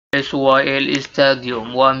Israel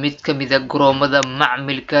Stadium waa mid ka mid ah garoomada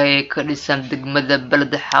macmilka ee ka dhisan degmada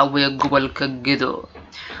Balad Xaawe gobolka Gado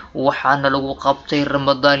waxaana lagu qabtay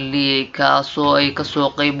Ramadan League kaasoo ay ka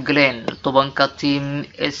soo qayb galeen 10 tiim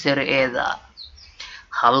SRA-da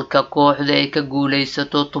halka kooxda ay ka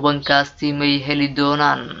guuleysato 10kaas tiim ay heli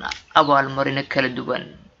doonaan abaalmarin kala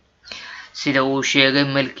duwan sida uu sheegay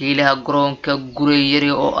milkiilaha garoonka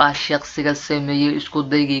Gureyre oo ah shakhsiga sameeyay isku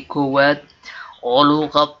daygii koowaad oo lagu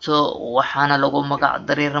qabto waxaana lagu magac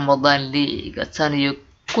daray Ramadan League tan iyo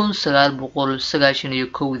 1991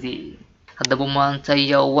 haddaba maanta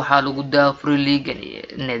ayaa waxaa lagu daafuray liigani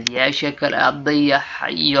naadiyaasha kale Dayax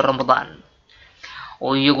iyo Ramadan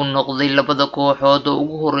oo iyagu noqday labada kooxood oo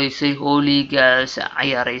ugu horeysay oo liigaas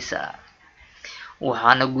ciyaaraysa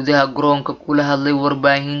waxaana gudaha garoonka kula hadlay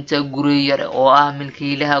warbaahinta Gureyre oo ah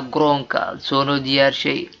milkiilaha garoonka soo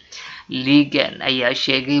diyaarshay liigan ayaa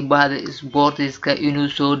sheegay bahda sportiska inuu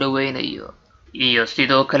soo dhaweynayo iyo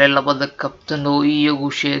sidoo kale labada kabtan oo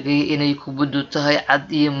iyagu sheegay inay kubaddu tahay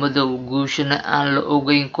cad iyo madow guushana aan la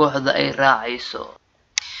ogeyn kooxda ay raacayso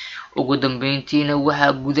ugu dambeyntiina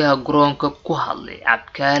waxaa gudaha garoonka ku hadlay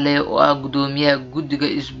Cabkaale oo ah gudoomiyaha guddiga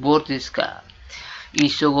sportiska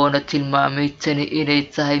isagoona tilmaamay tani inay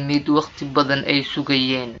tahay mid waqti badan ay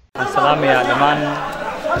sugayeen salaamiya dhamaan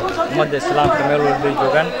ummadda islaamka meel walba ay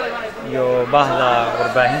joogaan iyo bahda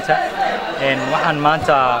warbaahinta waxaan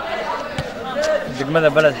maanta degmada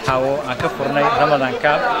Balad Xaawo aan ka furnay Ramadan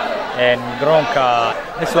Cup garoonka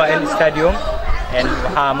Israel Stadium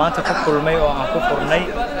waxaa maanta ku kulmay oo aan ku furnay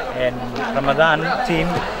Ramadan team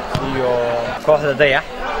iyo kooxda Dayax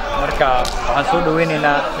marka waxaan soo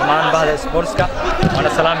dhaweynaynaa dhamaan bahda sportska wana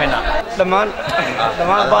salaameynaa dhamaan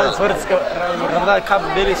bahda sportska Ramadan Cup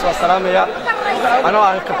delis waa salaamaya anoo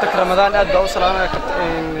ah kabtanka Ramadan aad baa u salaamaya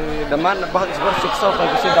dhamaan bahda sportska soo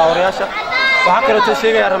qaybgashay daawarayaasha waxa kale oo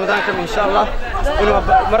sheegaya Ramadan Cup insha Allah inuu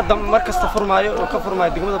mar kasta furmaayo oo ka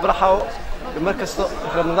furmaayo degmada Balad Xaawo mar kasta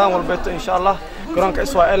Ramadan walbeeto insha Allah garoonka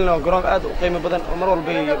Israel oo garoon aad u qiimo badan oo mar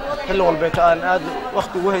walba xilli walbeeto aan aad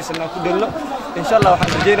waqti ugu haysanaa ku dhelno insha Allah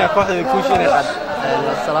waxaan rajeynayaa kooxda ku sheenay aad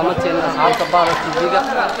salaamateen asxaabta Warka Kgs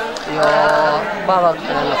iyo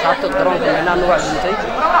asxaabta garoonka inaan ugu cusubtay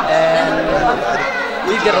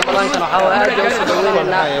liiga Ramadan kan waxa aad u soo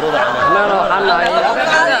dhaweynaa anana waxaan nahay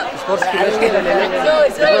sportski meesha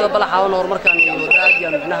degmada Balad Xaawo horumarkan iyo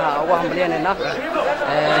wadaagyan ibnaha ugu hambalyeynaa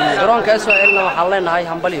garoonka Israel waxaan leenahay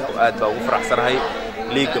hambaliyo aad baa ugu faraxsanahay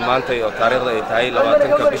liiga maanta oo taariikhda ay tahay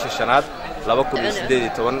 20ka bisha shanaad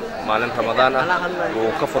 2018 maalin Ramadan ah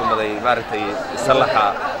oo ka furmaday maartay salaxa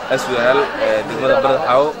Israel degmada Balad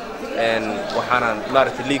Xaawo waxaana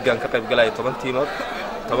maartay liigan ka qayb galay 10 tiimood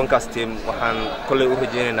 10kaas tiim waxaan kulay u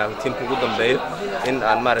rajeynaynaa tiimka ugu dambeeyo in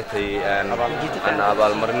aan maartay aan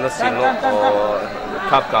abaalmarino siino oo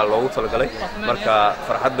kaabka loogu talagalay marka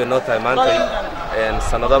farxad bay noo tahay maanta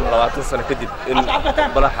sanado 20 sano kadib in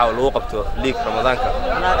Balad Xaawo lagu qabto liig Ramadaanka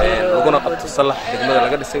laguna qabto salax degmada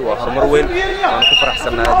laga dhisay waa horumar weyn aan ku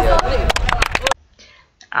faraxsanahay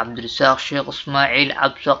Cabdirasaaq Sheekh Ismaaciil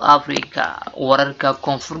Cabsaq Afrika wararka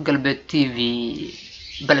Koonfur Galbeed TV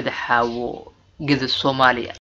Balad Xaawo Gado Soomaaliya